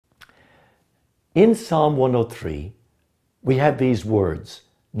In Psalm 103, we have these words,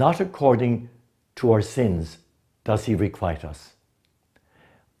 not according to our sins does he requite us.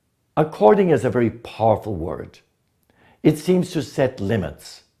 According is a very powerful word. It seems to set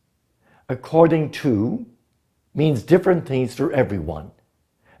limits. According to means different things for everyone.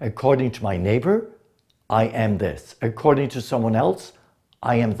 According to my neighbor, I am this. According to someone else,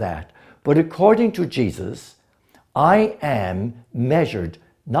 I am that. But according to Jesus, I am measured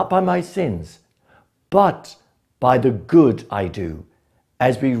not by my sins, but by the good I do.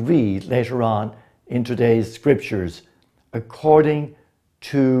 As we read later on in today's scriptures, according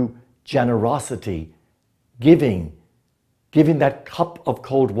to generosity, giving that cup of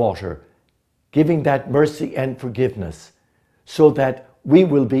cold water, giving that mercy and forgiveness, so that we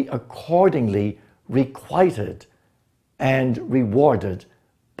will be accordingly requited and rewarded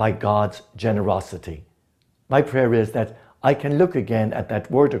by God's generosity. My prayer is that I can look again at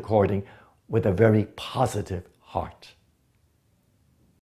that word according with a very positive heart.